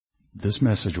This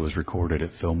message was recorded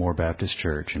at Fillmore Baptist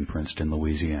Church in Princeton,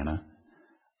 Louisiana.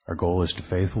 Our goal is to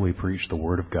faithfully preach the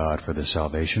Word of God for the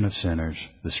salvation of sinners,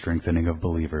 the strengthening of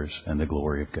believers, and the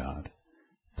glory of God.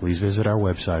 Please visit our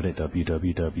website at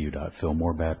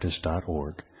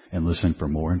www.fillmorebaptist.org and listen for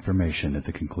more information at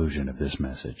the conclusion of this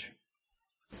message.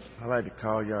 I'd like to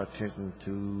call your attention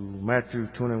to Matthew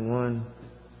 21,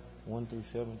 1 through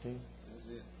 17. That's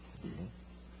it. Mm-hmm.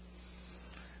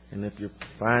 And if you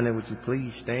find it, would you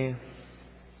please stand?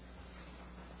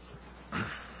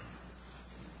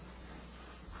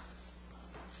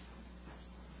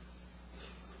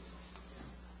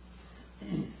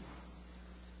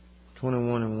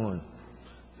 (21:1).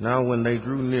 Now when they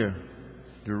drew near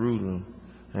Jerusalem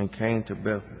and came to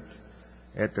Bethphage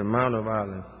at the Mount of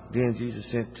Olives, then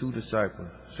Jesus sent 2 disciples,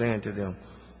 saying to them,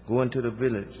 "Go into the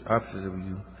village opposite of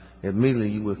you.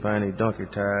 Immediately you will find a donkey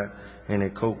tied and a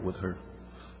colt with her.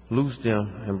 Loose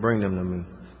them and bring them to me.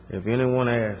 If anyone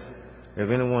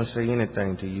say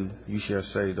anything to you, you shall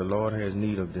say, 'The Lord has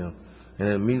need of them,' and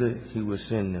immediately he will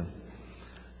send them."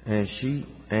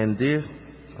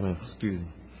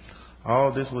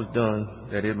 All this was done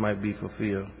that it might be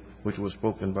fulfilled, which was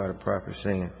spoken by the prophet,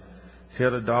 saying,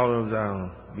 "Tell the daughter of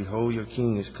Zion, behold, your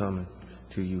king is coming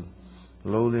to you,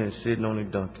 lowly and sitting on a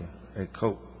donkey, a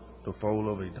colt, the foal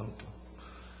of a donkey."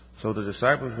 So the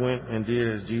disciples went and did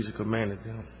as Jesus commanded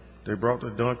them. They brought the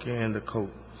donkey and the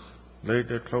colt, laid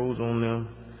their clothes on them,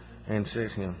 and set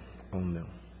him on them.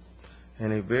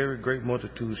 And a very great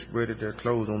multitude spreaded their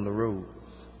clothes on the road.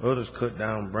 Others cut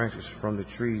down branches from the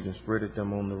trees and spreaded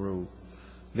them on the road.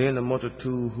 Then the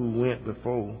multitude who went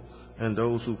before and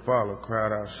those who followed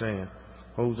cried out, saying,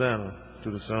 "Hosanna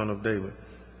to the Son of David.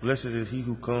 Blessed is he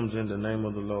who comes in the name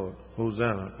of the Lord.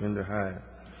 Hosanna in the highest."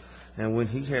 And when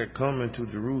he had come into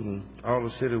Jerusalem, all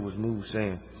the city was moved,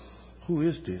 saying, "Who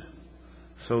is this?"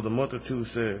 So the multitude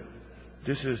said,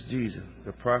 "This is Jesus,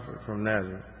 the prophet from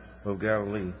Nazareth of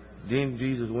Galilee." Then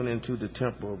Jesus went into the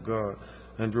temple of God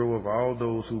and drove all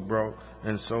those who brought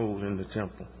and sold in the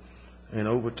temple, and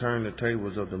overturned the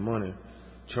tables of the money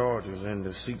chargers and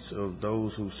the seats of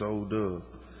those who sold doves.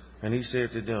 And he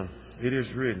said to them, "It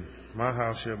is written, my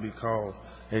house shall be called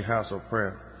a house of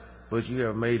prayer, but you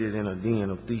have made it in a den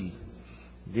of thieves."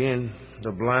 Then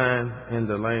the blind and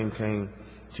the lame came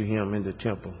to him in the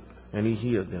temple, and he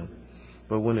healed them.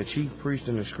 But when the chief priests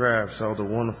and the scribes saw the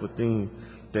wonderful thing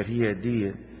that he had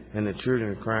did, and the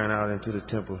children crying out into the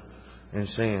temple and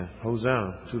saying,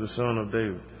 "Hosanna to the Son of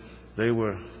David," they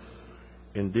were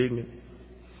indignant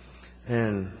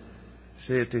and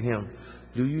said to him,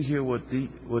 "Do you hear what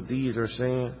these are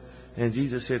saying?" And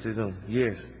Jesus said to them,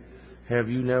 "Yes. Have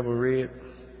you never read,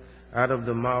 out of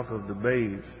the mouth of the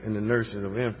babes and the nurses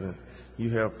of infants,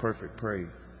 you have perfect praise?"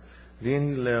 Then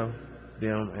he left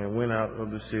them and went out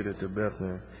of the city to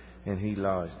Bethlehem, and he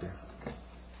lodged there.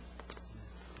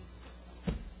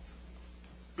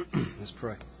 Let's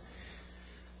pray.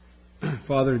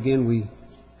 Father, again, we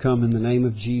come in the name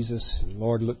of Jesus.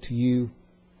 Lord, look to you.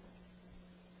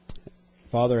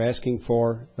 Father, asking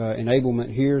for enablement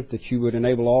here, that you would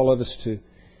enable all of us to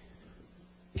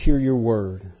hear your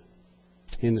word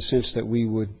in the sense that we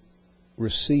would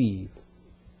perceive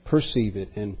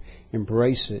it, and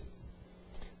embrace it.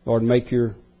 Lord, make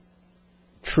your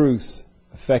truth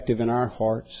effective in our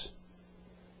hearts.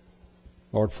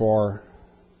 Lord, for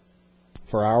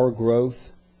our growth.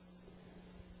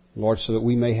 Lord, so that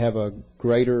we may have a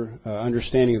greater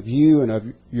understanding of you and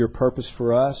of your purpose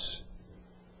for us,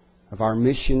 of our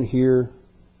mission here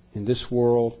in this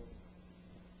world,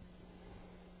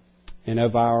 and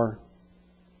of our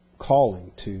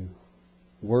calling to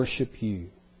worship you.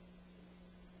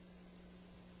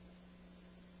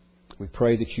 We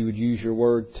pray that you would use your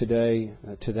word today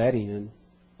to that end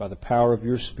by the power of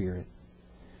your Spirit.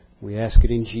 We ask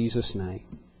it in Jesus'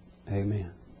 name.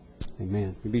 Amen.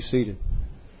 Amen. You be seated.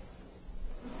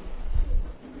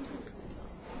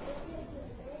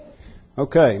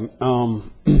 Okay,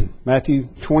 Matthew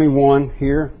 21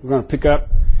 here. We're going to pick up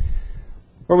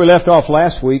where we left off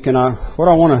last week, and what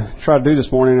I want to try to do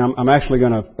this morning, I'm actually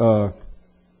going to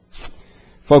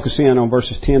focus in on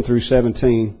verses 10 through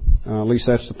 17. At least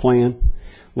that's the plan,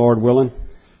 Lord willing.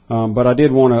 But I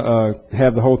did want to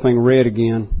have the whole thing read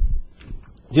again,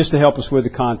 just to help us with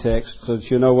the context, so that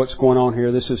you know what's going on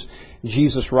here. This is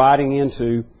Jesus riding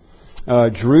into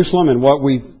Jerusalem and what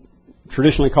we've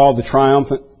traditionally called the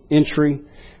triumphant entry.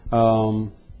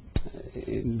 In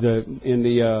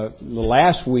the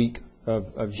last week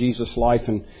of Jesus' life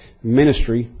and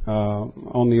ministry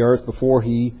on the earth before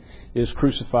he is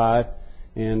crucified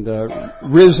and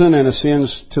risen and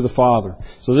ascends to the Father.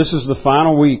 So this is the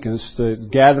final week. It's the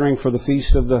gathering for the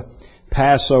Feast of the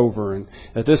Passover. And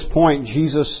at this point,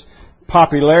 Jesus'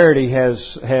 popularity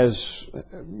has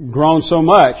grown so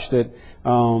much that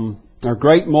there are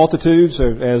great multitudes,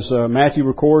 as Matthew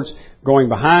records, going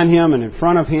behind Him and in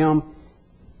front of Him,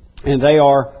 and they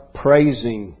are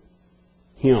praising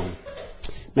Him.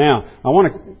 Now, I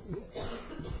want to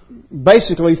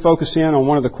basically focus in on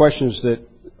one of the questions that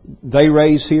they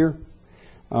raise here.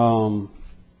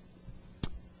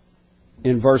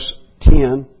 In verse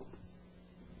 10,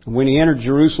 when He entered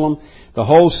Jerusalem, the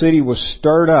whole city was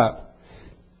stirred up,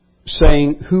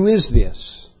 saying, "Who is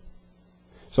this?"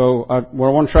 So what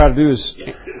I want to try to do is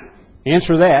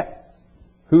answer that.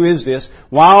 Who is this?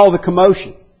 Why all the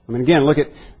commotion? I mean, again, look at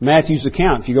Matthew's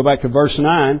account. If you go back to verse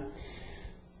 9,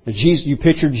 you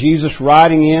picture Jesus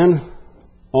riding in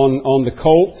on the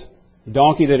colt,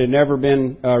 donkey that had never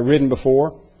been ridden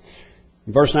before.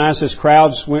 Verse 9 says, the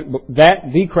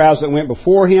crowds that went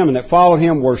before Him and that followed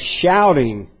Him were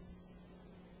shouting,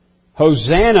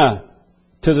 "Hosanna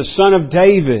to the Son of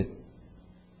David.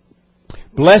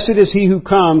 Blessed is He who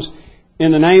comes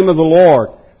in the name of the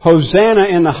Lord. Hosanna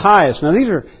in the highest." Now these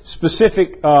are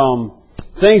specific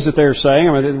things that they're saying.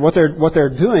 I mean, what they're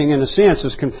doing, in a sense,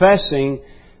 is confessing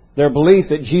their belief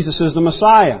that Jesus is the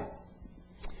Messiah.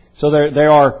 So they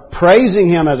are praising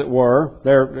Him, as it were.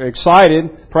 They're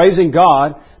excited, praising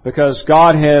God, because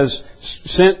God has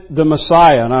sent the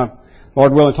Messiah. And I,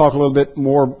 Lord willing, talk a little bit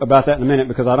more about that in a minute,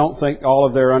 because I don't think all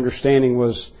of their understanding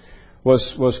was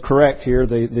correct here.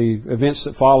 The events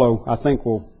that follow, I think,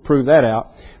 will prove that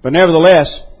out. But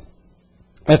nevertheless,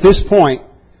 at this point,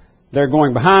 they're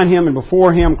going behind Him and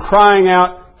before Him, crying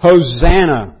out,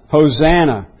 "Hosanna!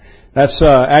 Hosanna!" That's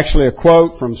actually a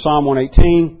quote from Psalm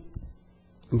 118,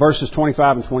 verses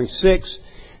 25 and 26.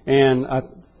 And I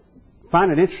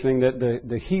find it interesting that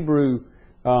the Hebrew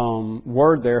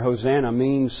word there, Hosanna,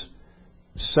 means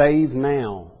save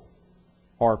now,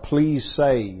 or please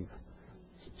save.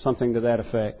 Something to that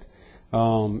effect.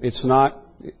 It's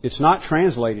not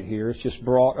translated here. It's just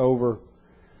brought over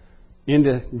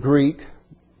into Greek,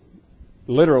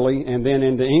 literally, and then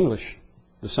into English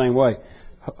the same way.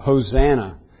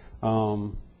 Hosanna.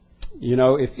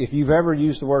 If you've ever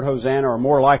used the word Hosanna, or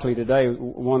more likely today,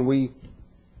 one we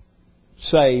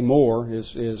say more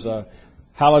is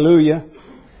Hallelujah.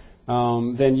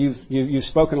 Then you've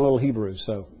spoken a little Hebrew.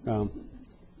 So.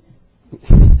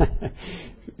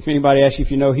 If anybody asks you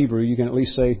if you know Hebrew, you can at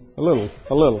least say a little.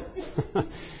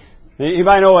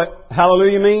 Anybody know what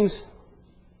hallelujah means?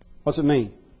 What's it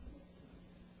mean?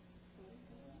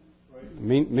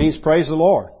 It means praise the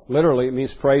Lord. Literally, it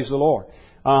means praise the Lord.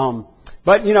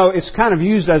 But, it's kind of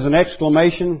used as an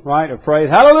exclamation, right, of praise.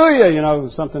 Hallelujah!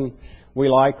 Something we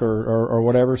like or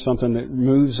whatever, something that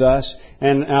moves us.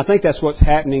 And I think that's what's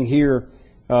happening here.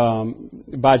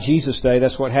 By Jesus' day,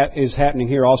 that's what is happening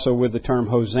here also with the term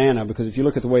Hosanna, because if you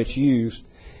look at the way it's used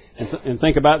and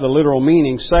think about the literal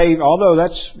meaning, save, although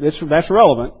that's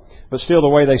relevant, but still the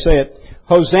way they say it,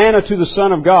 Hosanna to the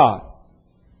Son of God.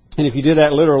 And if you did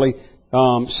that literally,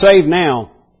 save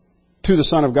now to the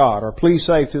Son of God, or please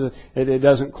save to it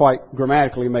doesn't quite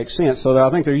grammatically make sense. So I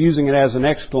think they're using it as an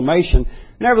exclamation.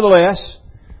 Nevertheless,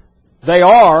 they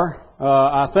are,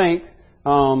 I think,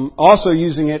 also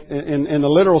using it in the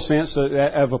literal sense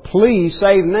of a plea,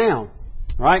 save now.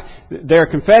 Right? They're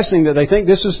confessing that they think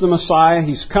this is the Messiah.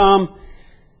 He's come.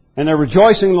 And they're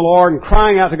rejoicing in the Lord and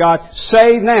crying out to God,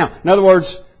 save now. In other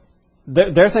words,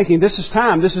 they're thinking this is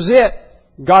time. This is it.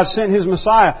 God sent His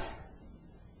Messiah.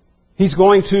 He's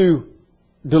going to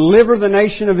deliver the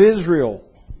nation of Israel.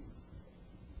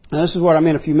 Now, this is what I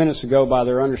meant a few minutes ago by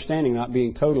their understanding not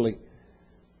being totally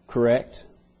correct.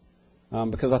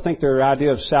 Because I think their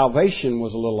idea of salvation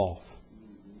was a little off.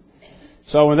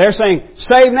 So when they're saying,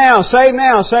 save now, save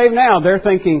now, save now, they're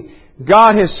thinking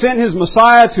God has sent His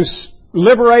Messiah to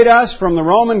liberate us from the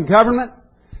Roman government.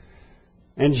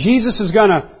 And Jesus is going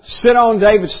to sit on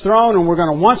David's throne, and we're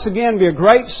going to once again be a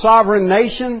great sovereign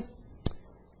nation.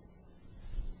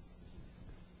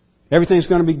 Everything's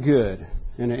going to be good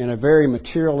in a very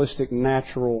materialistic,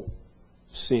 natural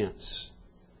sense.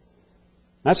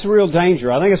 That's the real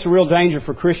danger. I think it's a real danger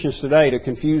for Christians today to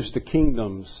confuse the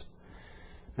kingdoms.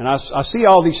 And I see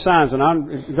all these signs, and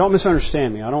don't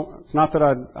misunderstand me. It's not that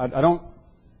I don't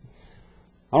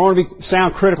want to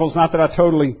sound critical. It's not that I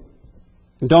totally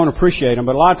don't appreciate them,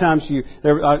 but a lot of times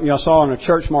I saw on a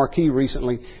church marquee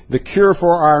recently, the cure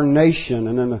for our nation,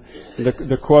 and then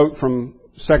the quote from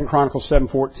 2 Chronicles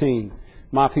 7:14,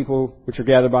 "My people which are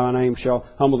gathered by my name shall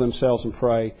humble themselves and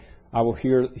pray. I will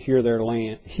heal their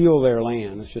land."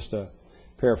 It's just a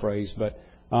paraphrase, but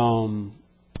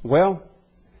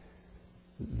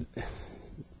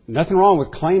Nothing wrong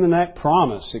with claiming that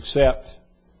promise, except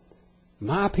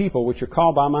my people, which are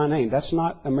called by my name. That's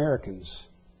not Americans.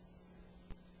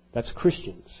 That's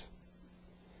Christians.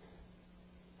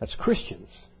 That's Christians.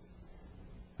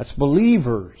 That's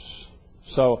believers.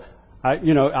 So, I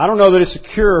don't know that it's a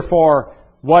cure for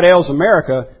what ails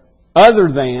America, other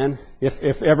than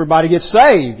if everybody gets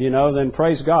saved, then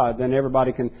praise God. Then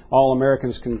all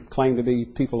Americans can claim to be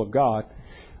people of God.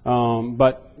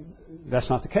 But that's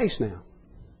not the case now.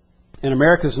 And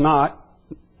America's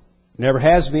never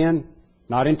has been,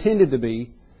 not intended to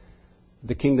be,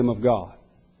 the kingdom of God.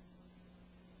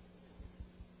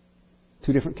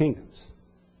 Two different kingdoms.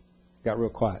 Got real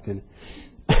quiet, didn't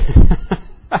it?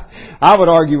 I would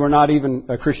argue we're not even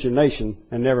a Christian nation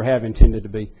and never have been intended to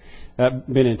be,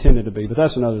 but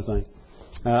that's another thing.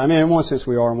 In one sense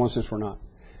we are, in one sense we're not.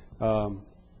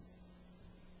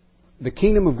 The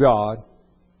kingdom of God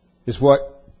is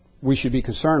what we should be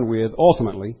concerned with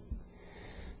ultimately.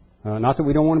 Not that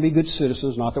we don't want to be good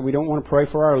citizens, not that we don't want to pray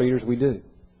for our leaders, we do.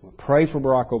 Pray for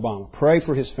Barack Obama, pray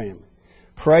for his family,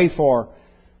 pray for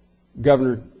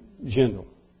Governor Jindal,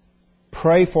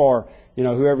 pray for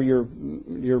whoever your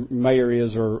mayor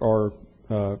is or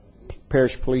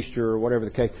parish police or whatever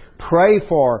the case. Pray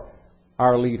for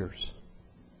our leaders.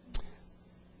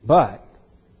 But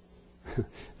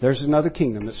there's another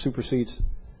kingdom that supersedes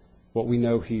what we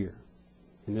know here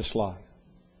in this life.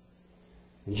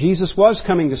 And Jesus was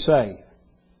coming to save.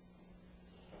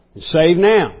 And save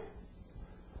now.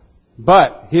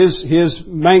 But his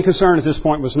main concern at this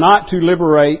point was not to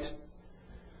liberate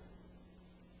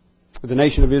the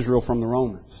nation of Israel from the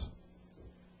Romans,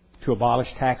 to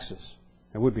abolish taxes.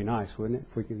 That would be nice, wouldn't it?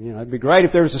 If we could, it'd be great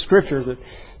if there was a scripture that,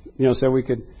 said we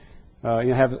could,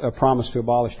 have a promise to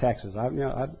abolish taxes.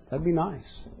 That'd be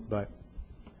nice. But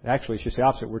actually, it's just the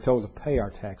opposite. We're told to pay our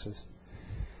taxes.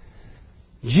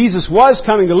 Jesus was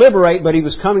coming to liberate, but He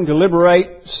was coming to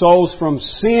liberate souls from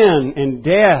sin and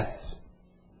death.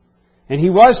 And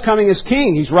He was coming as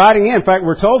King. He's riding in. In fact,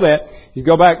 we're told that. You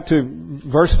go back to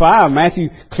verse 5. Matthew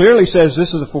clearly says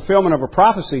this is the fulfillment of a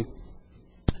prophecy.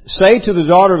 Say to the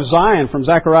daughter of Zion, from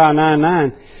Zechariah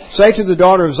 9:9, say to the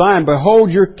daughter of Zion,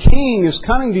 behold, your King is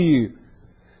coming to you.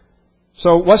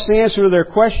 So what's the answer to their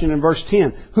question in verse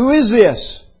 10? Who is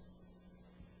this?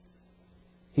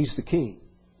 He's the King.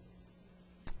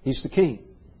 He's the King.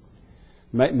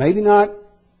 Maybe not.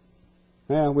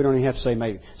 Well, we don't even have to say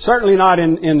maybe. Certainly not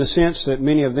in the sense that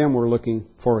many of them were looking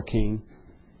for a king.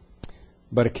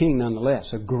 But a king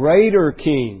nonetheless. A greater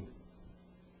king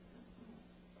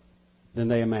than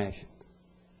they imagined.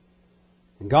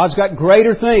 And God's got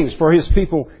greater things for His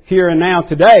people here and now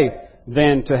today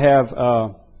than to have,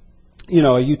 a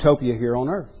utopia here on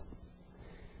earth.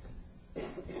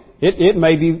 It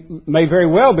may very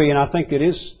well be, and I think it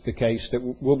is the case, that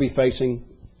we'll be facing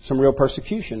some real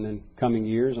persecution in coming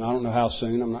years, and I don't know how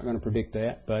soon. I'm not going to predict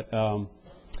that, but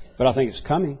I think it's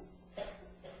coming.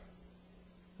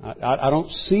 I don't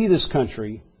see this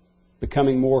country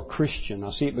becoming more Christian. I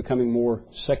see it becoming more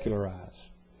secularized.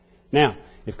 Now,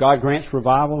 if God grants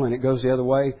revival and it goes the other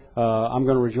way, I'm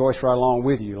going to rejoice right along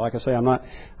with you. Like I say, I'm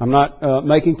not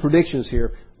making predictions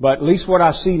here, but at least what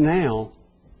I see now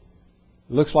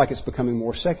looks like it's becoming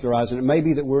more secularized, and it may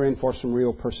be that we're in for some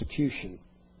real persecution.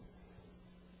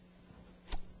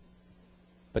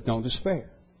 But don't despair.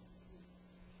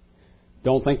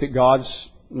 Don't think that God's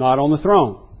not on the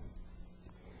throne.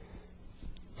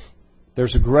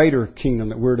 There's a greater kingdom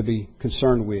that we're to be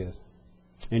concerned with.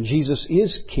 And Jesus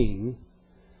is King,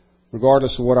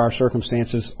 regardless of what our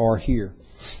circumstances are here.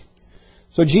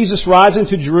 So Jesus rides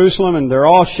into Jerusalem, and they're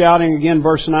all shouting. Again,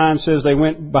 verse 9 says they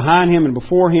went behind Him and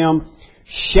before Him,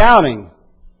 shouting,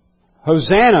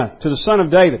 Hosanna to the Son of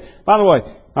David. By the way,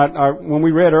 when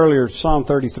we read earlier Psalm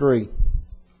 33,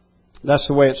 that's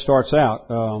the way it starts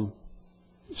out.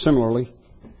 Similarly,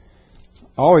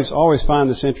 I always find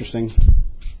this interesting.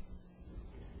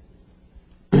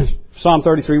 Psalm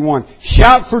 33:1.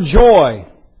 Shout for joy.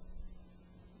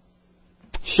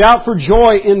 Shout for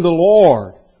joy in the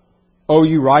Lord, O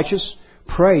you righteous.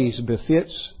 Praise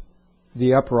befits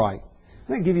the upright. I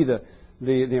think I give you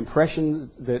the impression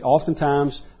that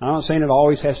oftentimes, I'm not saying it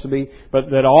always has to be, but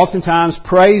that oftentimes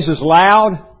praise is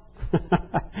loud.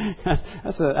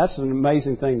 That's an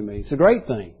amazing thing to me. It's a great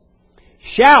thing.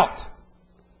 Shout.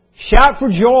 Shout for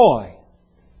joy.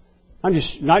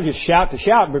 Not just shout to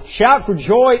shout, but shout for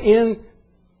joy in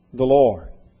the Lord.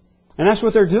 And that's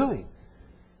what they're doing.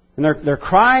 And they're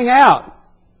crying out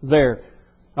there.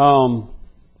 And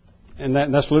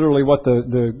that's literally what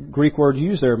the Greek word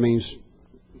used there means.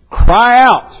 Cry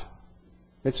out.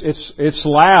 It's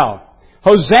loud.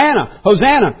 Hosanna!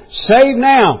 Hosanna! Save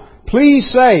now! Please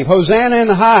save. Hosanna in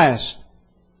the highest.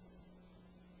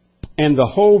 And the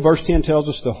whole, verse 10 tells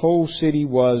us, the whole city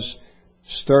was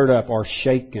stirred up or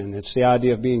shaken. It's the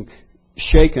idea of being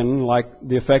shaken like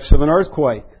the effects of an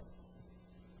earthquake.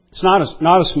 It's not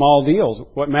a small deal,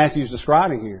 what Matthew's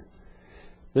describing here.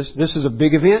 This is a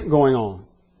big event going on.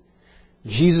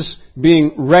 Jesus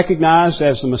being recognized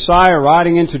as the Messiah,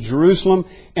 riding into Jerusalem,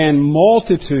 and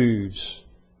multitudes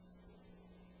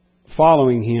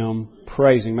following Him,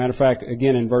 praising. Matter of fact,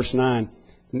 again in verse 9,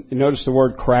 notice the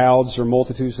word crowds or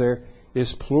multitudes there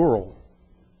is plural.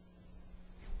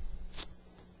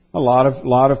 A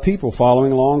lot of people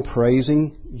following along,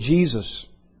 praising Jesus.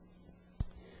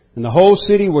 And the whole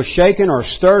city was shaken or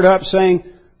stirred up, saying,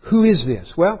 "Who is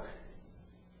this?" Well,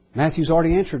 Matthew's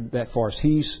already answered that for us.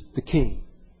 He's the King.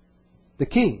 The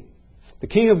King. The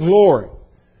King of glory.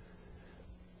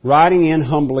 Riding in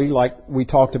humbly, like we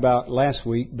talked about last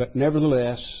week, but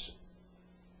nevertheless,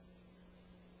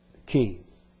 King.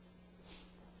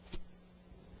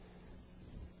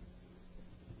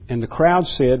 And the crowd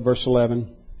said, verse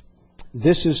 11,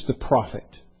 "This is the prophet,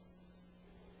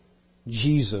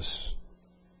 Jesus,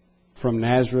 from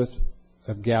Nazareth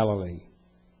of Galilee."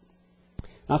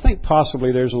 I think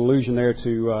possibly there's an allusion there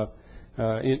to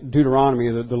in Deuteronomy,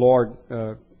 the Lord,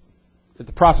 the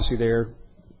prophecy there,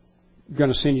 going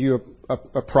to send you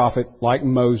a prophet like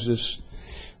Moses.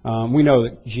 We know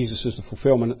that Jesus is the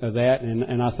fulfillment of that,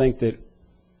 and I think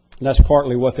that's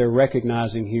partly what they're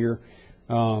recognizing here.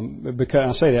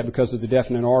 Because I say that because of the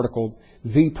definite article,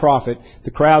 the prophet.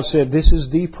 The crowd said, "This is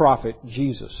the prophet,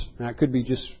 Jesus." Now it could be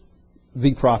just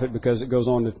the prophet because it goes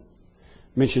on to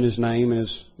mention his name and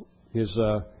his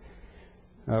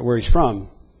where he's from.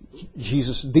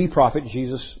 Jesus, the prophet,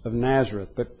 Jesus of Nazareth.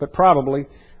 But probably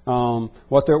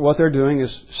what they're doing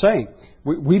is saying,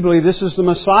 we believe this is the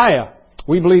Messiah.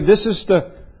 We believe this is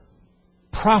the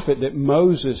prophet that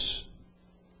Moses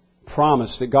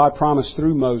promised, that God promised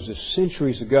through Moses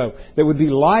centuries ago, that would be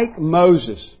like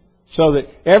Moses, so that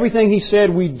everything he said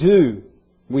we do,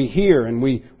 we hear and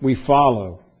we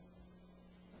follow.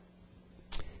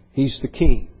 He's the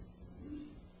King.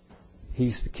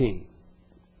 He's the King.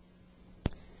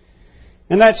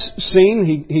 And that's seen.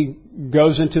 He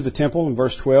goes into the temple. In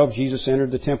verse 12, Jesus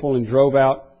entered the temple and drove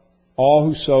out all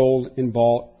who sold and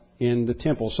bought in the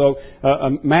temple. So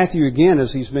Matthew, again,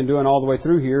 as he's been doing all the way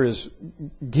through here, is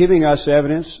giving us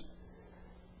evidence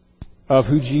of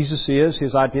who Jesus is,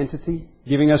 His identity,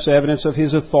 giving us evidence of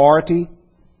His authority.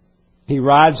 He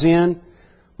rides in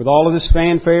with all of this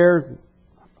fanfare,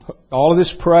 all of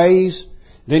this praise.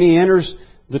 Then He enters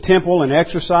the temple and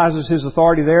exercises His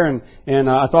authority there. And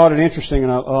I thought it interesting,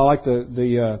 and I like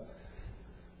the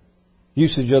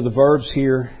usage of the verbs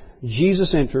here.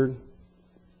 Jesus entered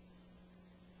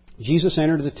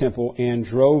the temple and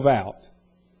drove out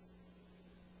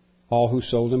all who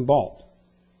sold and bought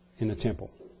in the temple.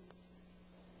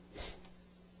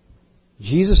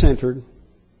 Jesus entered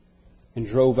and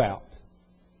drove out.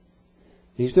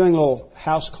 He's doing a little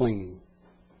house cleaning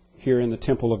here in the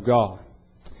temple of God.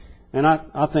 And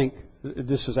I think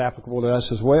this is applicable to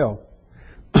us as well.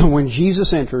 When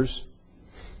Jesus enters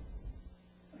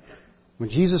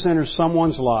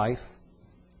someone's life,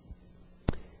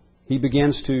 He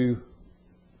begins to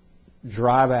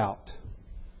drive out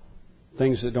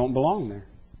things that don't belong there.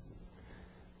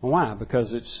 Why?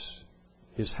 Because it's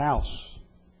His house.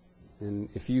 And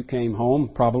if you came home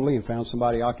probably and found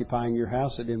somebody occupying your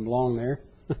house that didn't belong there,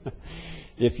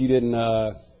 if you didn't,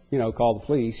 call the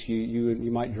police,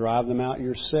 you might drive them out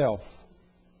yourself.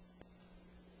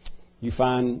 You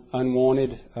find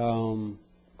unwanted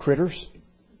critters,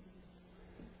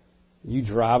 you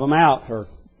drive them out or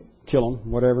kill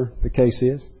them, whatever the case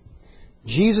is.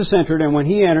 Jesus entered, and when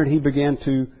He entered, He began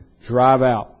to drive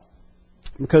out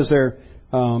because they're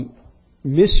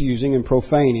misusing and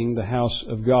profaning the house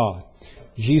of God.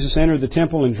 Jesus entered the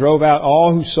temple and drove out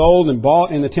all who sold and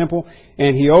bought in the temple,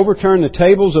 and He overturned the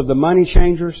tables of the money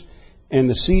changers and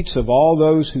the seats of all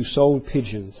those who sold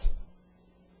pigeons.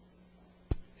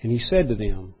 And He said to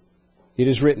them, "It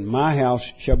is written, My house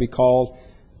shall be called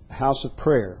a house of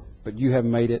prayer, but you have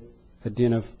made it a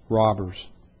den of robbers."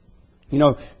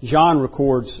 John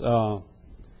records a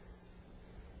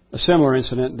similar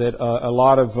incident that a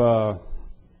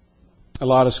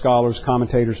lot of scholars,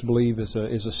 commentators believe is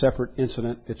a separate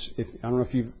incident. I don't know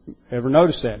if you've ever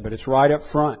noticed that, but it's right up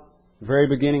front, very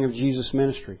beginning of Jesus'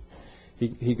 ministry.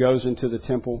 He goes into the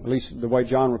temple, at least the way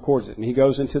John records it, and He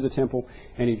goes into the temple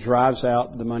and He drives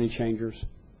out the money changers.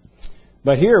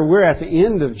 But here we're at the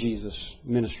end of Jesus'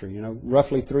 ministry,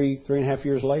 roughly three and a half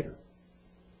years later.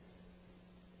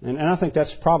 And I think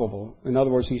that's probable. In other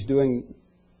words, He's doing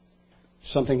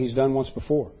something He's done once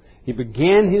before. He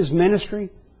began His ministry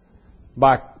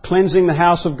by cleansing the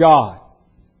house of God.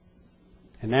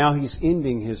 And now He's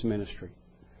ending His ministry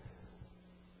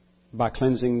by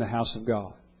cleansing the house of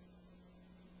God.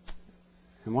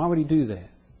 And why would He do that?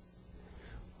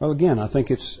 Well, again, I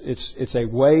think it's a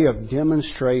way of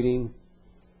demonstrating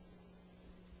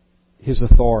His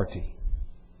authority,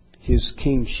 His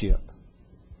kingship.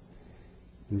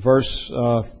 In verse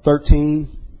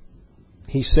 13,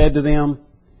 He said to them,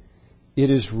 "It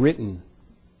is written,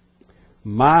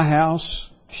 My house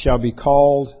shall be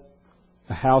called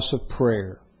a house of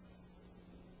prayer,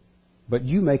 but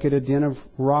you make it a den of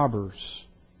robbers."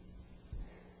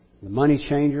 The money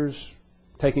changers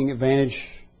taking advantage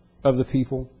of the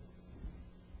people,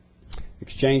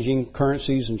 exchanging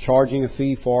currencies and charging a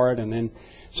fee for it, and then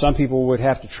some people would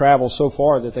have to travel so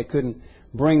far that they couldn't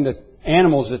bring the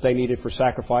animals that they needed for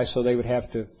sacrifice, so they would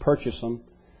have to purchase them.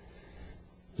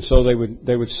 So they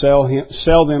would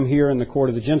sell them here in the court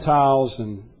of the Gentiles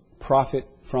and profit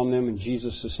from them. And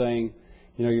Jesus is saying,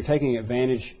 you're taking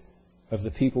advantage of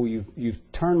the people. You've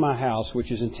turned my house,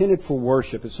 which is intended for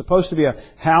worship. It's supposed to be a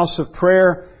house of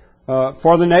prayer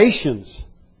for the nations.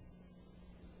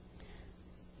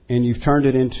 And you've turned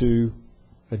it into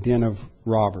a den of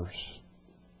robbers,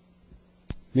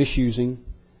 misusing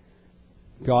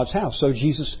God's house. So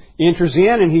Jesus enters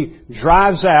in and He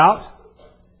drives out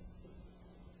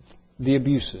the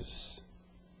abuses.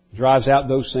 Drives out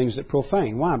those things that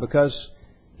profane. Why? Because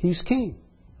He's King.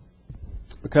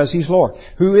 Because He's Lord.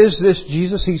 Who is this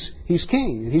Jesus? He's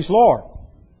King and He's Lord.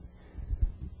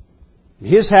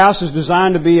 His house is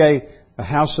designed to be a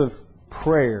house of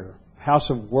prayer, a house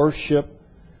of worship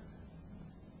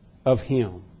of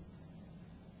Him.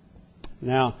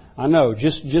 Now, I know,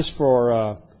 just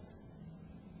for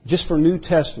New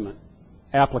Testament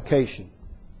application,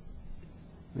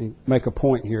 let me make a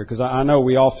point here, because I know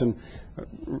we often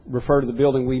refer to the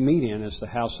building we meet in as the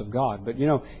house of God. But,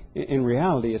 in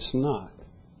reality, it's not.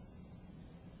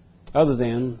 Other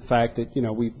than the fact that,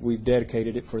 we've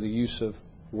dedicated it for the use of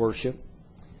worship.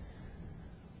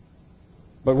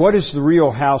 But what is the real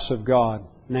house of God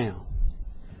now?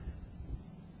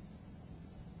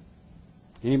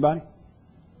 Anybody?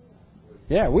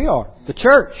 Yeah, we are. The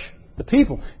church. The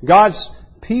people. God's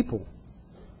people.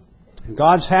 And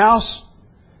God's house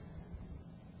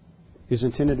is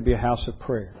intended to be a house of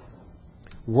prayer.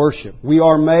 Worship. We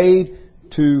are made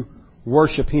to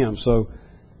worship Him. So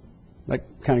that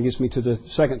kind of gets me to the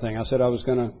second thing. I said I was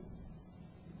going to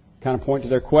kind of point to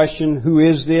their question, who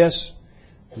is this?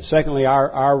 And secondly,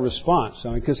 our response.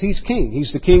 Because He's King.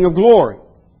 He's the King of glory.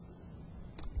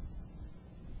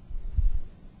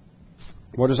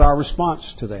 What is our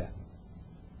response to that?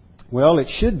 Well, it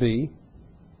should be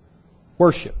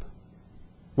worship.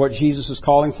 What Jesus is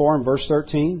calling for in verse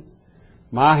 13.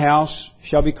 My house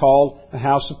shall be called a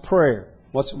house of prayer.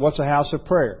 What's a house of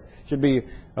prayer? It should be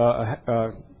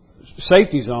a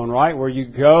safety zone, right? Where you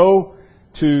go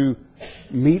to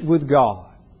meet with God.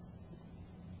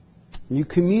 You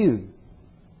commune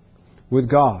with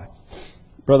God.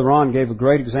 Brother Ron gave a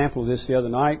great example of this the other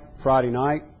night, Friday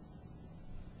night,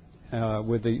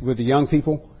 with the young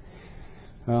people.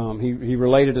 He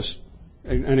related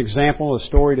an example, a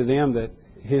story to them that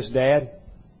his dad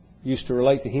used to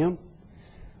relate to him.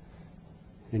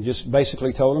 And just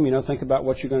basically told him, think about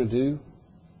what you're going to do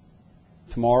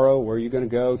tomorrow, where you're going to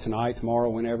go, tonight, tomorrow,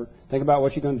 whenever. Think about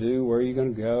what you're going to do, where you're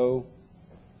going to go.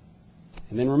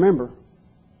 And then remember,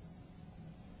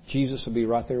 Jesus will be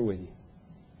right there with you.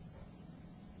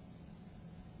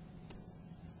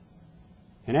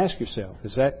 And ask yourself,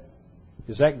 is that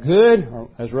good? Or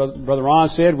as Brother Ron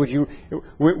said,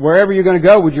 wherever you're going to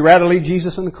go, would you rather leave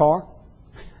Jesus in the car?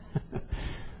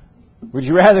 Would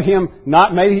you rather Him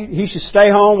not, maybe He should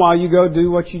stay home while you go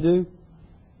do what you do?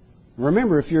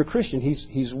 Remember, if you're a Christian,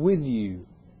 He's with you.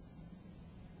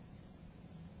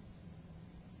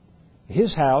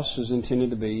 His house is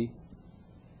intended to be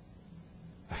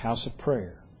a house of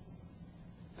prayer.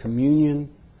 Communion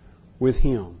with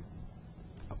Him.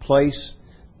 A place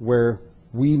where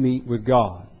we meet with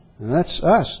God. And that's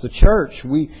us, the church.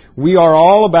 We are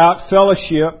all about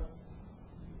fellowship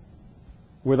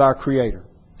with our Creator.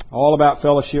 All about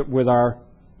fellowship with our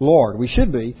Lord. We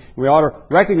should be. We ought to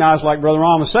recognize, like Brother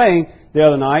Ron was saying the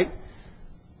other night,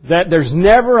 that there's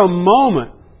never a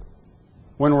moment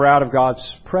when we're out of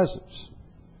God's presence.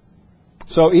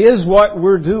 So is what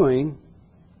we're doing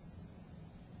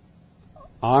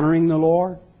honoring the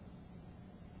Lord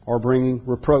or bringing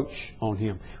reproach on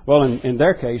Him? Well, in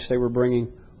their case, they were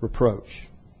bringing reproach.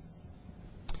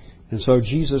 And so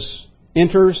Jesus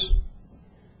enters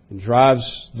and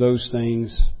drives those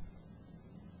things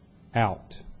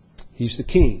out. He's the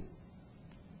King.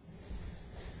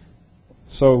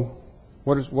 So,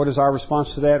 what is our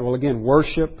response to that? Well, again,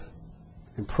 worship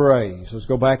and praise. Let's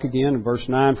go back again in verse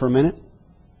 9 for a minute.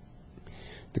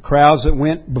 The crowds that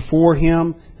went before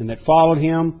Him and that followed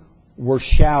Him were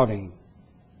shouting,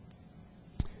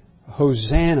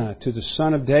 Hosanna to the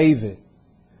Son of David.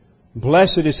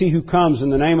 Blessed is He who comes in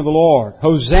the name of the Lord.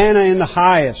 Hosanna in the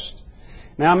highest.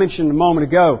 Now I mentioned a moment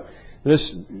ago,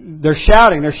 they're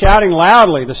shouting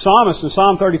loudly. The psalmist in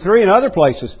Psalm 33 and other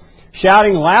places,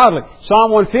 shouting loudly.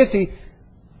 Psalm 150,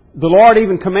 the Lord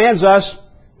even commands us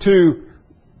to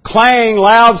clang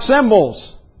loud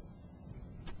cymbals.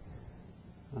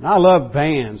 And I love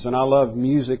bands, and I love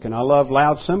music, and I love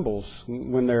loud cymbals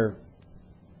when they're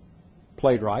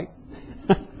played right.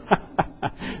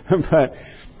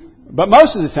 But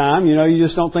most of the time, you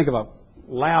just don't think of a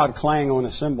loud clang on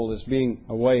a cymbal as being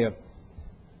a way of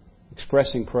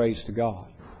expressing praise to God.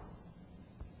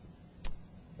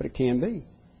 But it can be.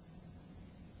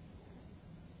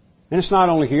 And it's not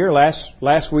only here.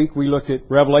 Last week we looked at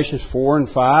Revelations 4 and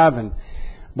 5, and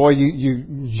boy,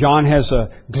 John has a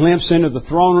glimpse into the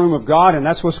throne room of God, and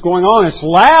that's what's going on. It's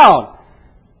loud.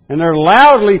 And they're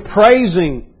loudly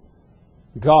praising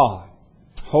God.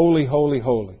 Holy, holy,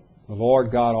 holy, the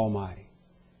Lord God Almighty.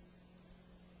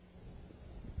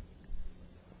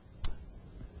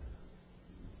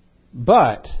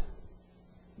 But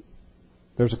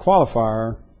there's a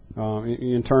qualifier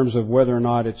in terms of whether or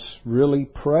not it's really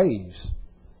praise.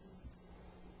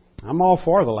 I'm all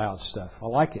for the loud stuff. I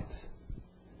like it.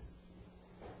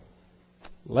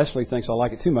 Leslie thinks I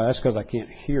like it too much. That's because I can't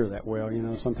hear that well.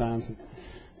 Sometimes,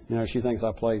 she thinks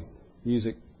I play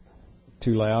music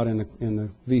too loud in the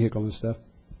vehicle and stuff,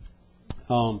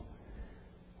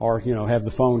 or have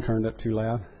the phone turned up too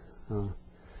loud.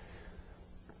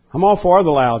 I'm all for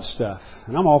the loud stuff,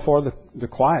 and I'm all for the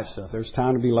quiet stuff. There's a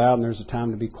time to be loud, and there's a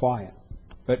time to be quiet.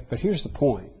 But here's the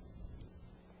point: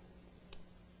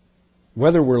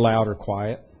 whether we're loud or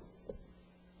quiet,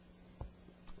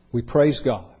 we praise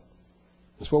God.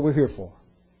 That's what we're here for.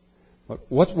 But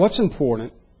what's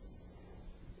important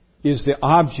is the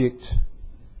object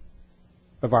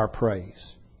of our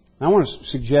praise. Now, I want to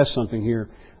suggest something here,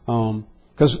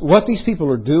 because what these people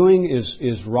are doing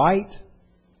is right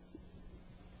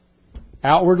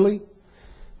outwardly.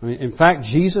 In fact,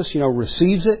 Jesus,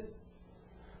 receives it.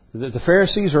 The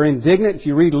Pharisees are indignant. If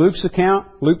you read Luke's account,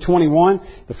 Luke 21,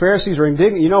 the Pharisees are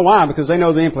indignant. You know why? Because they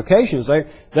know the implications.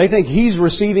 They think He's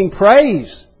receiving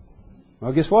praise.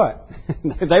 Well, guess what?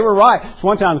 They were right. So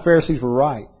one time the Pharisees were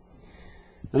right.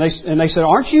 And they said,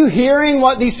 aren't you hearing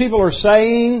what these people are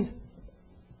saying?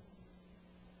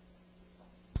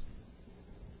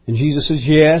 And Jesus says,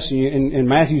 yes. In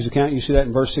Matthew's account, you see that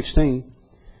in verse 16.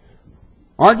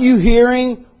 Aren't you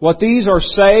hearing what these are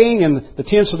saying? And the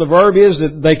tense of the verb is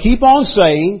that they keep on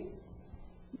saying,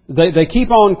 they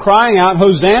keep on crying out,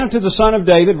 Hosanna to the Son of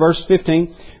David, verse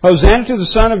 15. Hosanna to the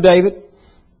Son of David.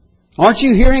 Aren't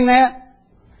you hearing that?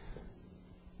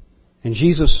 And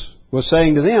Jesus was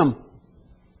saying to them,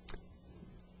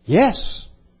 yes.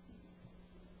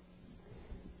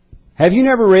 Have you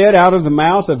never read, out of the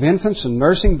mouth of infants and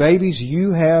nursing babies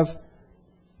you have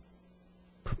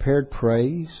prepared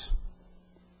praise?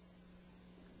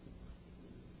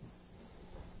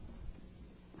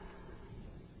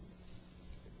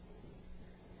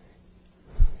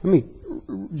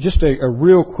 Just a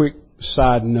real quick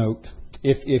side note.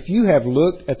 If you have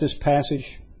looked at this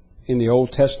passage in the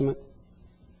Old Testament,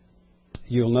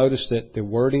 you'll notice that the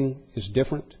wording is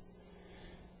different.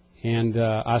 And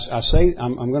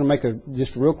I'm going to make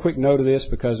just a real quick note of this,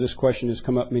 because this question has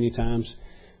come up many times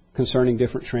concerning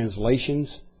different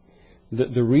translations.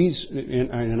 The reason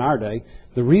in our day,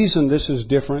 the reason this is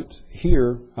different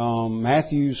here,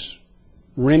 Matthew's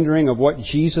rendering of what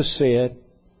Jesus said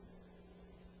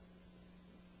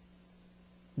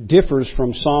differs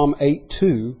from Psalm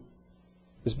 8:2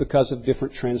 is because of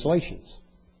different translations.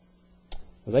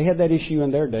 Well, they had that issue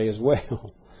in their day as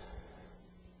well.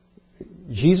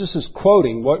 Jesus is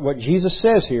quoting what Jesus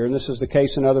says here, and this is the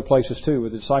case in other places too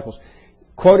with the disciples,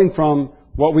 quoting from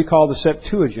what we call the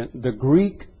Septuagint, the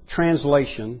Greek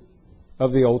translation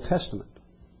of the Old Testament.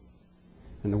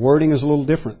 And the wording is a little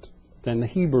different than the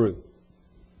Hebrew.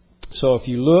 So if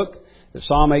you look at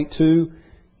Psalm 8:2,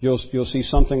 you'll see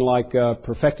something like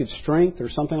perfected strength or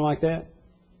something like that.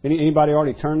 Anybody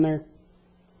already turned there?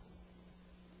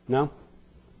 No?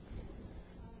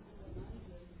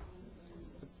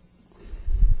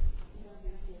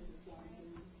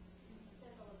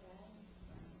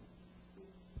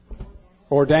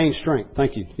 Ordained strength.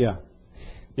 Thank you.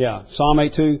 Yeah. Psalm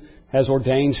 8:2 has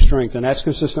ordained strength, and that's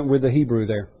consistent with the Hebrew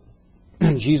there.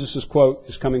 Jesus' quote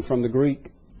is coming from the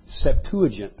Greek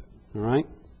Septuagint. All right?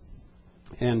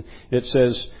 And it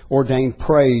says ordained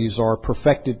praise or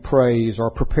perfected praise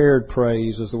or prepared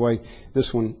praise is the way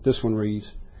this one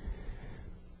reads.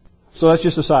 So that's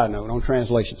just a side note on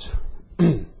translations.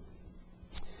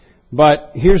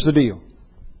 But here's the deal.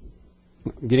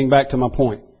 Getting back to my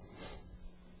point.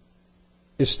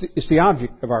 It's the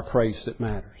object of our praise that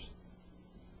matters.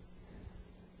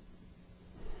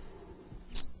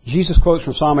 Jesus quotes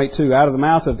from Psalm 8:2, out of the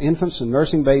mouth of infants and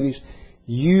nursing babies,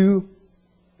 you,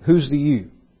 who's the you?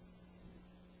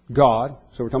 God.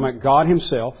 So we're talking about God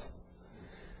Himself.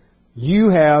 You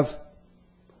have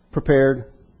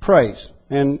prepared praise.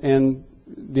 And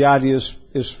the idea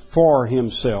is for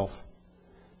Himself.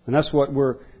 And that's what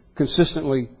we're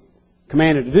consistently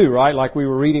commanded to do, right? Like we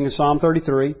were reading in Psalm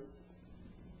 33.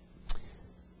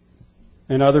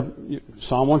 And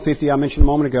Psalm 150 I mentioned a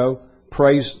moment ago.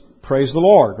 Praise the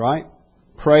Lord, right?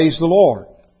 Praise the Lord.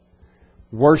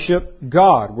 Worship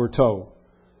God, we're told.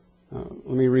 Let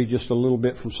me read just a little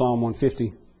bit from Psalm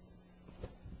 150.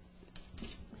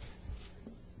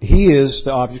 He is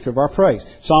the object of our praise.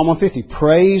 Psalm 150,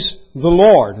 praise the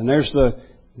Lord. And there's the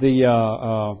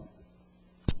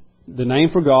name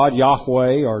for God,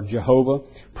 Yahweh or Jehovah.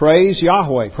 Praise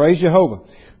Yahweh. Praise Jehovah.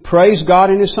 Praise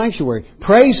God in His sanctuary.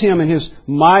 Praise Him in His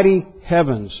mighty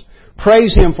heavens.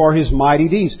 Praise Him for His mighty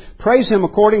deeds. Praise Him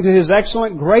according to His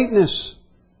excellent greatness.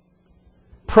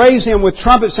 Praise Him with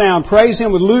trumpet sound. Praise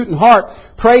Him with lute and harp.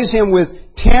 Praise Him with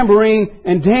tambourine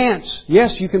and dance.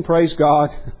 Yes, you can praise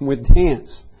God with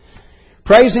dance.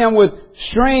 Praise Him with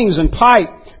strings and pipe.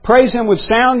 Praise Him with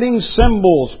sounding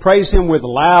cymbals. Praise Him with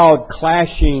loud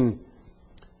clashing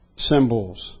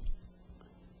cymbals.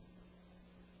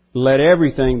 Let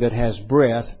everything that has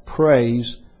breath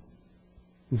praise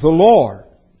the Lord.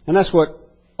 And that's what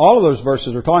all of those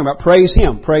verses are talking about. Praise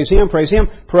Him. Praise Him. Praise Him.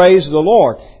 Praise the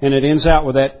Lord. And it ends out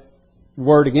with that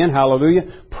word again.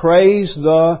 Hallelujah. Praise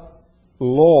the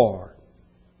Lord.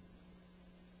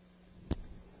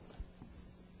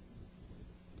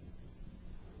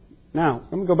 Now,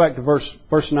 let me go back to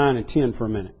verse 9 and 10 for a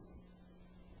minute.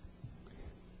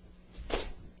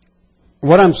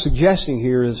 What I'm suggesting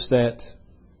here is that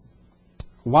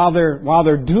while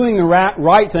they're doing the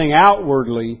right thing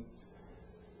outwardly,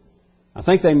 I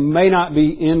think they may not be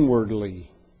inwardly.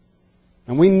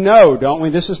 And we know, don't we?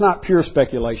 This is not pure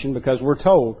speculation because we're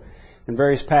told in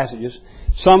various passages,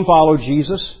 some followed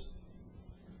Jesus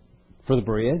for the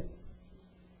bread.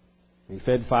 He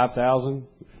fed 5,000,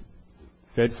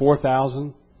 fed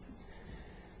 4,000.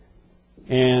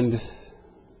 And,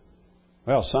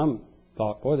 well, some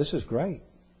thought, boy, this is great.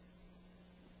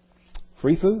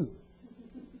 Free food.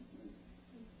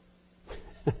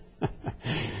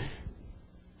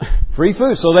 Free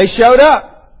food. So they showed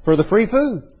up for the free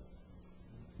food.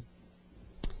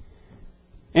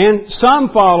 And some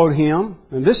followed Him.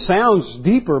 And this sounds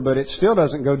deeper, but it still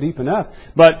doesn't go deep enough.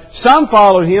 But some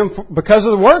followed Him because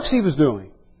of the works He was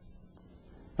doing.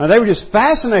 Now they were just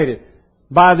fascinated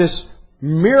by this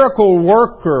miracle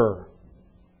worker.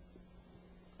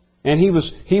 And He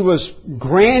was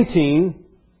granting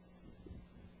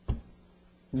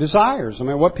desires. I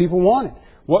mean, what people wanted.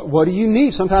 What do you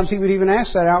need? Sometimes He would even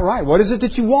ask that outright. What is it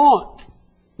that you want?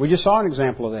 We just saw an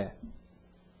example of that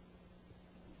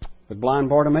with blind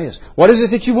Bartimaeus. What is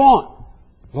it that you want?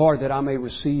 Lord, that I may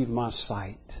receive my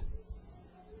sight.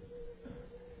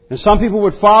 And some people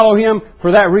would follow Him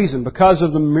for that reason, because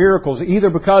of the miracles, either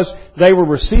because they were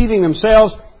receiving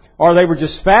themselves or they were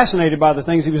just fascinated by the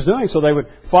things He was doing, so they would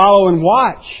follow and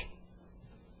watch.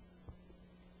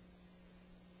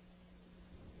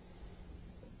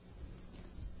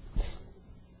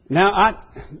 Now,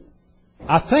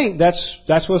 I think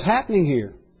that's what's happening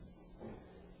here.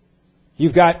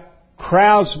 You've got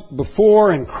crowds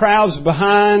before and crowds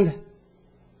behind,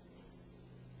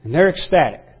 and they're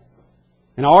ecstatic.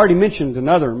 And I already mentioned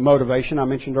another motivation I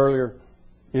mentioned earlier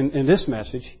in this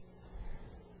message.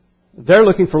 They're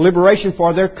looking for liberation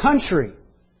for their country.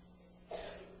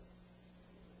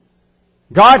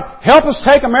 God, help us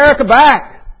take America back.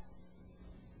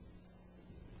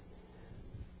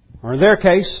 Or in their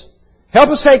case, help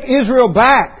us take Israel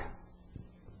back.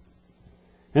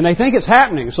 And they think it's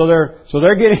happening, so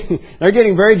they're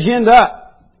getting very ginned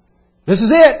up. This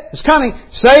is it. It's coming.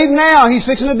 Save now. He's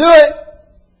fixing to do it.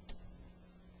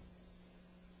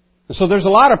 And so there's a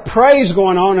lot of praise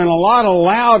going on and a lot of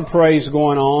loud praise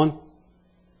going on,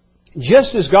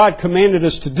 just as God commanded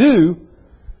us to do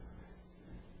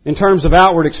in terms of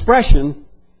outward expression.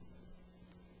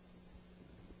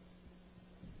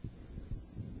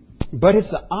 But if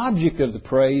the object of the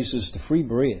praise is the free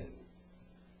bread,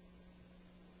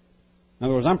 In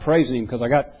other words, I'm praising Him because I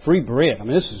got free bread. I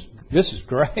mean, this is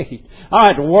great. I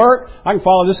don't have to work. I can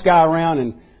follow this guy around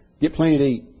and get plenty to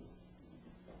eat.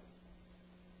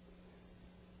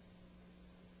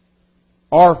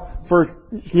 Or for,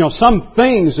 some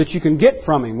things that you can get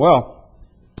from Him. Well,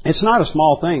 it's not a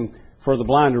small thing for the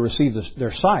blind to receive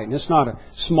their sight. And it's not a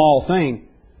small thing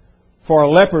for a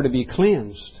leper to be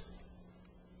cleansed.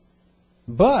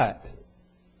 But,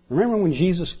 remember when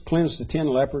Jesus cleansed the 10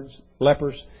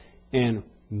 lepers, and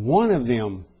one of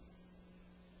them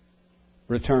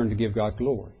returned to give God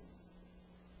glory.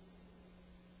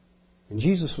 And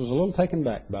Jesus was a little taken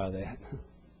back by that.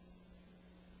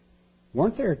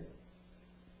 Weren't there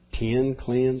 10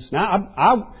 cleansed?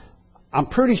 Now, I'm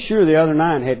pretty sure the other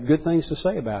 9 had good things to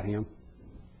say about Him.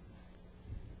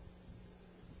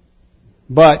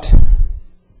 But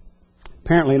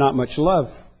apparently not much love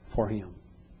for Him.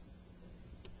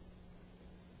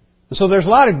 And so there's a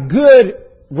lot of good,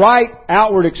 right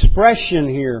outward expression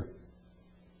here.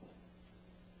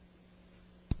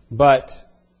 But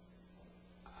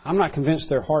I'm not convinced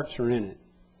their hearts are in it.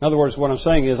 In other words, what I'm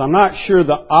saying is I'm not sure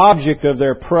the object of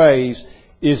their praise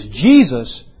is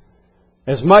Jesus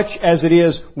as much as it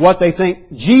is what they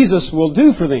think Jesus will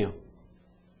do for them.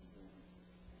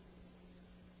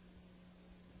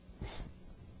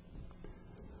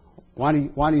 Why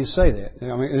do you say that?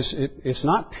 I mean, it's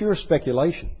not pure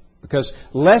speculation. Because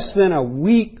less than a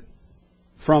week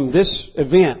from this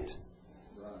event,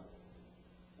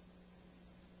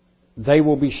 they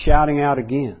will be shouting out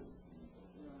again.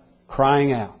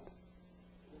 Crying out.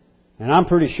 And I'm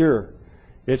pretty sure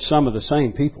it's some of the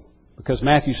same people. Because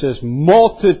Matthew says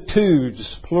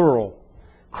multitudes, plural.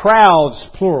 Crowds,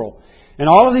 plural. And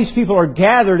all of these people are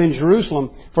gathered in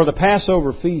Jerusalem for the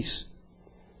Passover feast.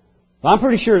 I'm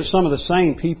pretty sure it's some of the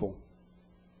same people.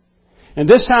 And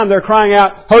this time they're crying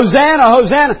out, Hosanna,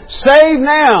 Hosanna, save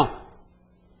now.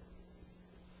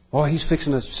 Oh, He's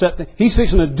fixing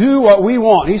to do what we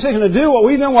want. He's fixing to do what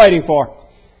we've been waiting for.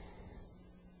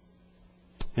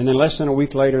 And then less than a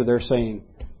week later they're saying,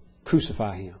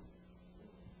 crucify Him.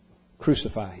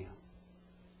 Crucify Him.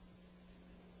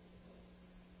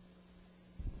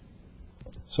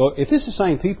 So if it's the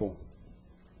same people,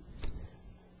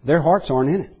 their hearts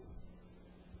aren't in it.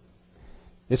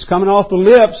 It's coming off the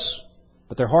lips,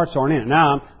 but their hearts aren't in it.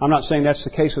 Now, I'm not saying that's the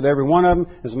case with every one of them.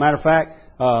 As a matter of fact,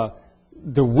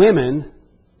 the women,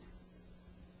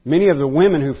 many of the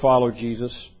women who followed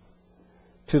Jesus,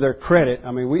 to their credit,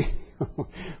 I mean,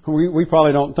 we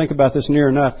probably don't think about this near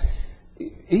enough.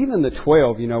 Even the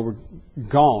 12, were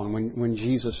gone when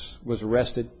Jesus was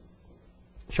arrested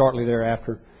shortly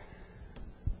thereafter.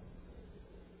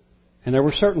 And there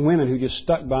were certain women who just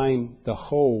stuck by Him the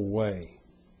whole way.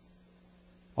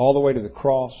 All the way to the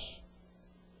cross.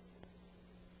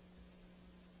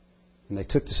 And they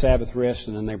took the Sabbath rest,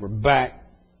 and then they were back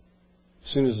as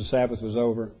soon as the Sabbath was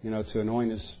over, to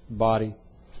anoint His body.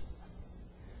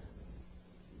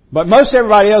 But most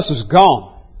everybody else is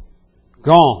gone.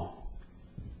 Gone.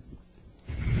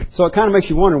 So it kind of makes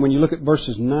you wonder when you look at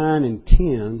verses 9 and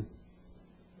 10,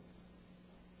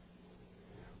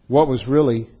 what was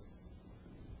really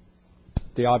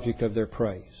the object of their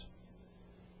praise.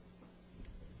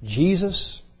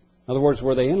 Jesus, in other words,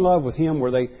 were they in love with Him?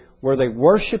 Were they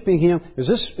worshiping Him? Is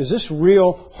this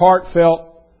real,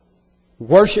 heartfelt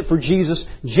worship for Jesus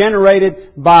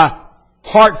generated by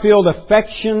heart-filled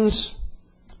affections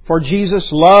for Jesus,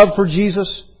 love for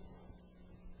Jesus?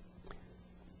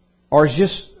 Or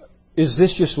is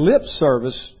this just lip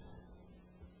service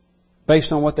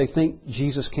based on what they think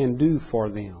Jesus can do for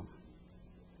them?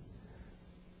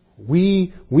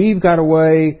 We've got a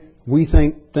way we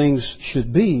think things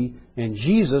should be, and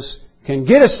Jesus can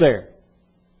get us there.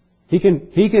 He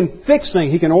can fix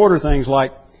things. He can order things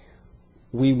like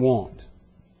we want.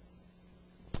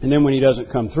 And then when He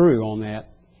doesn't come through on that,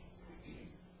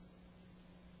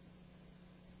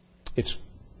 it's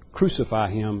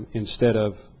crucify Him instead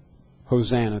of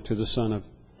Hosanna to the Son of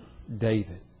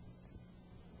David.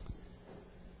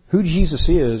 Who Jesus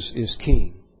is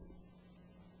King.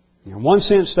 In one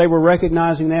sense, they were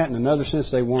recognizing that. In another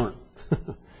sense, they weren't.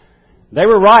 They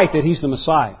were right that He's the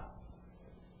Messiah.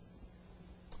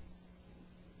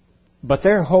 But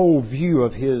their whole view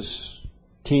of His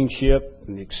kingship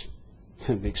and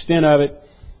the extent of it,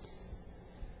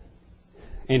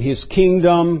 and His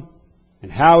kingdom,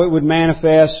 and how it would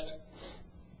manifest,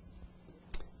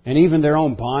 and even their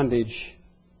own bondage,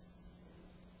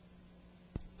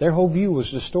 their whole view was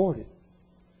distorted.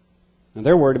 And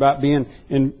they're worried about being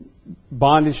in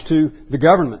bondage to the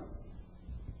government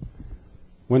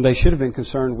when they should have been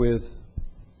concerned with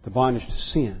the bondage to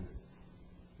sin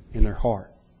in their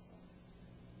heart.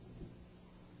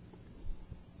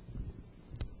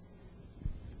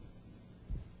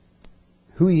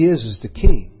 who He is the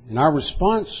King. And our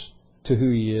response to who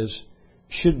He is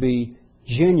should be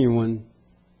genuine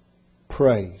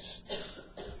praise.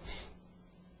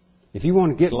 If you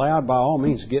want to get loud, by all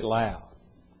means, get loud.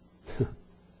 You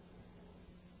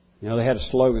know, they had a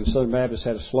slogan, Southern Baptists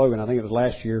had a slogan, I think it was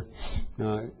last year,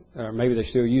 or maybe they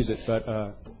still use it, but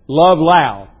love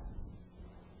loud.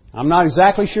 I'm not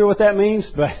exactly sure what that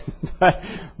means, but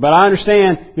I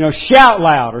understand, you know, shout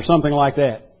loud or something like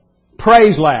that.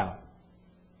 Praise loud.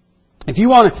 If you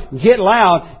want to get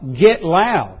loud, get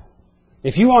loud.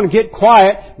 If you want to get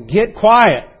quiet, get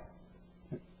quiet.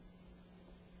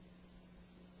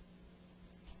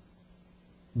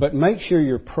 But make sure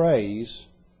your praise,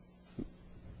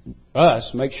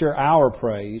 make sure our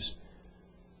praise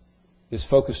is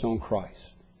focused on Christ.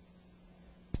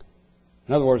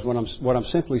 In other words, what I'm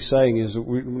simply saying is that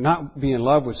we're not be in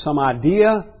love with some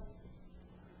idea,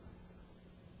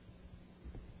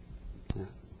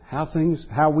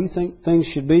 how we think things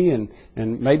should be,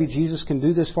 and maybe Jesus can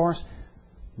do this for us,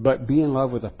 but be in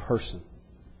love with a person,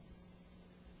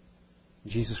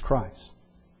 Jesus Christ.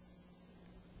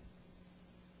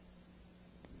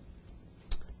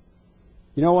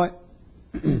 You know what?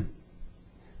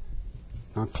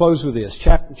 I'll close with this.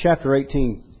 Chapter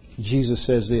 18, Jesus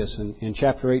says this in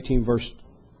chapter 18, verse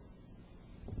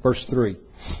 3.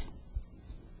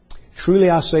 Truly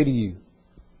I say to you,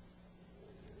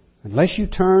 unless you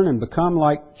turn and become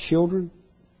like children,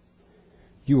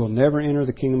 you will never enter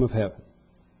the kingdom of heaven.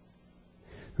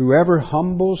 Whoever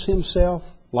humbles himself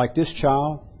like this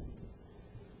child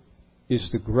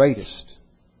is the greatest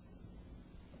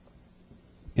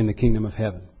in the kingdom of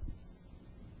heaven.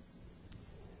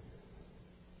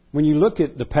 When you look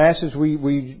at the passage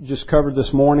we just covered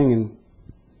this morning in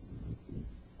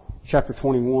chapter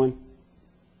 21,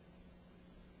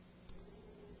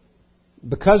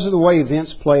 because of the way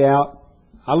events play out,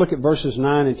 I look at verses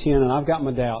 9 and 10 and I've got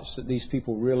my doubts that these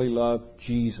people really love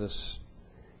Jesus,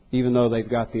 even though they've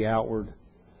got the outward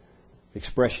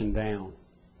expression down.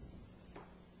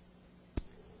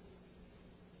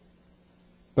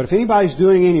 But if anybody's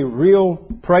doing any real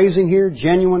praising here,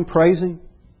 genuine praising,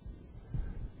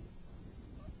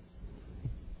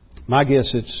 my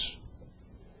guess it's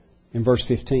in verse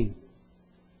 15.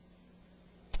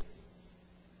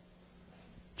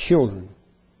 Children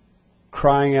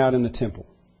crying out in the temple,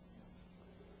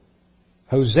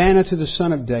 Hosanna to the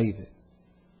Son of David.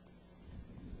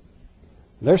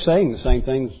 They're saying the same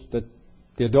things that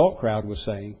the adult crowd was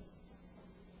saying.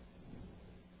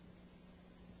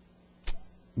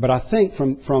 But I think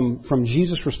from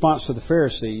Jesus' response to the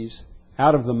Pharisees,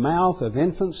 out of the mouth of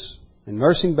infants and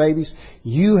nursing babies,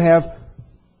 you have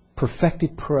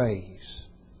perfected praise.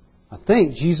 I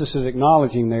think Jesus is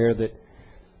acknowledging there that,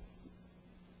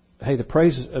 hey, the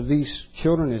praise of these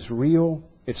children is real.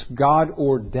 It's God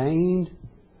ordained.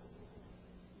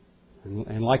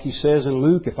 And like He says in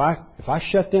Luke, if I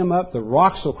shut them up, the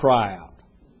rocks will cry out.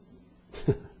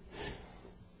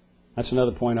 That's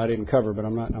another point I didn't cover, but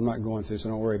I'm not going to, so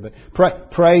don't worry. But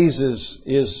praise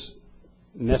is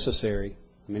necessary.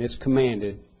 I mean, it's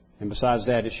commanded. And besides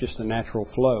that, it's just a natural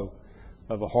flow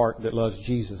of a heart that loves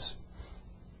Jesus.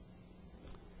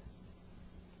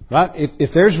 Right?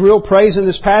 If there's real praise in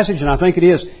this passage, and I think it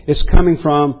is, it's coming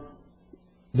from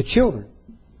the children.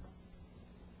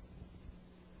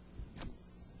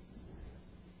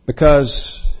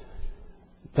 Because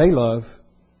they love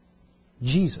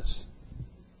Jesus.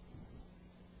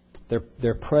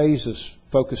 Their praise is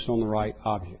focused on the right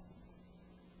object.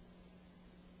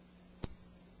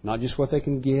 Not just what they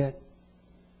can get,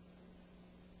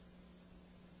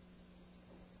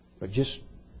 but just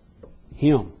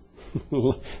Him.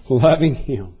 Loving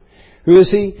Him. Who is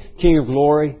He? King of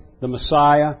glory, the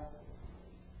Messiah,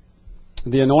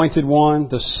 the Anointed One,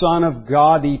 the Son of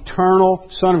God, the eternal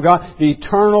Son of God, the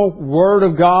eternal Word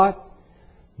of God,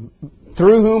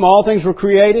 through whom all things were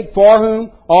created, for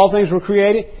whom all things were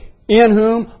created, in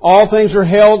whom all things are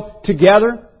held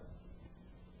together.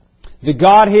 The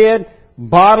Godhead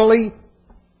bodily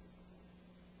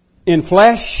in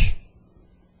flesh.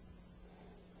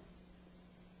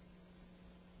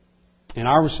 And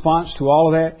our response to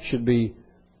all of that should be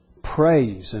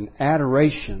praise and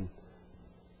adoration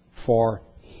for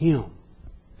Him.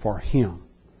 For Him.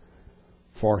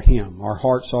 For Him. Our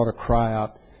hearts ought to cry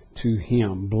out to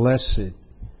Him. Blessed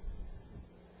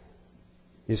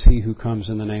is He who comes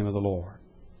in the name of the Lord.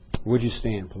 Would you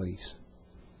stand, please?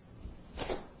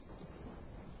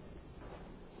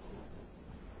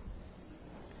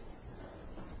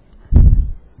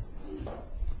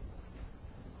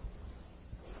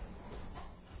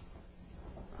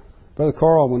 Brother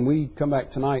Carl, when we come back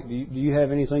tonight, do you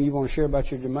have anything you want to share about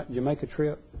your Jamaica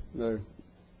trip? I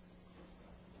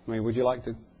mean, would you like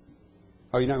to?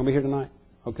 Oh, you're not going to be here tonight?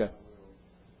 Okay.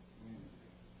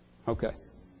 Okay.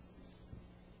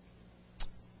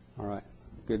 All right.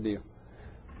 Good deal.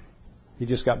 He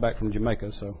just got back from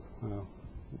Jamaica, so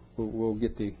we'll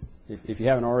get the... If you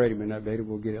haven't already been updated,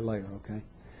 we'll get it later, okay?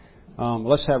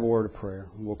 Let's have a word of prayer,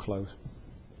 and we'll close.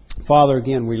 Father,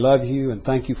 again, we love you and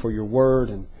thank you for your word.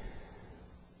 And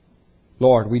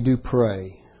Lord, we do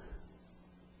pray.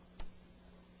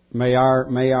 May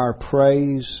our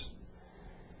praise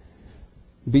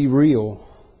be real.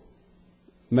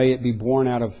 May it be born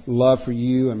out of love for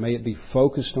you, and may it be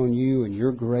focused on you and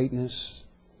your greatness,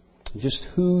 just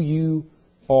who you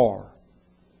are.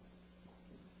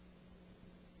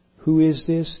 Who is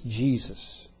this?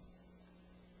 Jesus,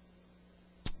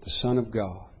 the Son of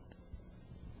God.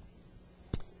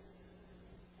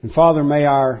 And Father, may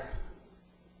our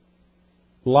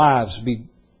lives be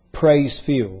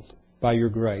praise-filled by your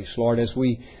grace. Lord, as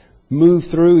we move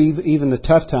through even the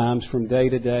tough times from day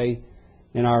to day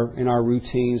in our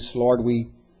routines, Lord,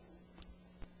 we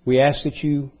ask that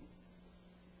you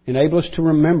enable us to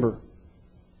remember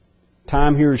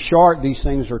time here is short, these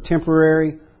things are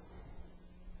temporary,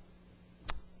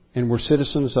 and we're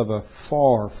citizens of a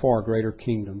far, far greater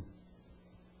kingdom.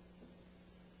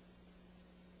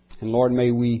 And Lord, may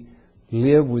we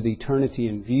live with eternity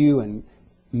in view, and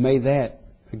may that,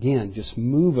 again, just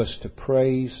move us to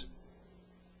praise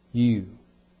you.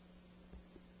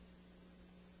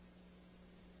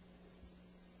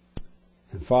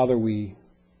 And Father, we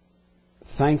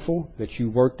thankful that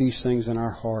you work these things in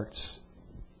our hearts.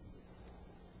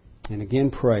 And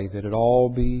again, pray that it all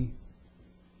be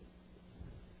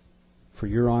for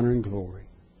your honor and glory.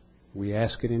 We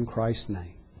ask it in Christ's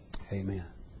name. Amen.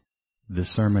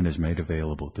 This sermon is made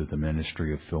available through the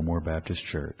ministry of Fillmore Baptist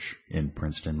Church in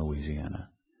Princeton, Louisiana.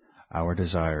 Our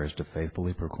desire is to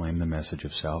faithfully proclaim the message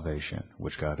of salvation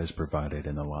which God has provided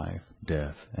in the life,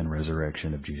 death, and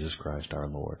resurrection of Jesus Christ our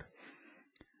Lord.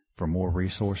 For more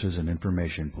resources and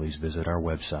information, please visit our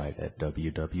website at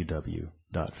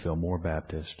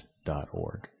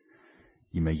www.fillmorebaptist.org.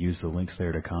 You may use the links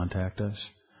there to contact us,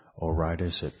 or write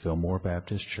us at Fillmore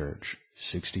Baptist Church,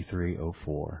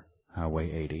 6304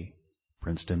 Highway 80,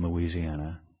 Princeton,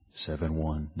 Louisiana,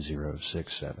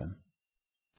 71067.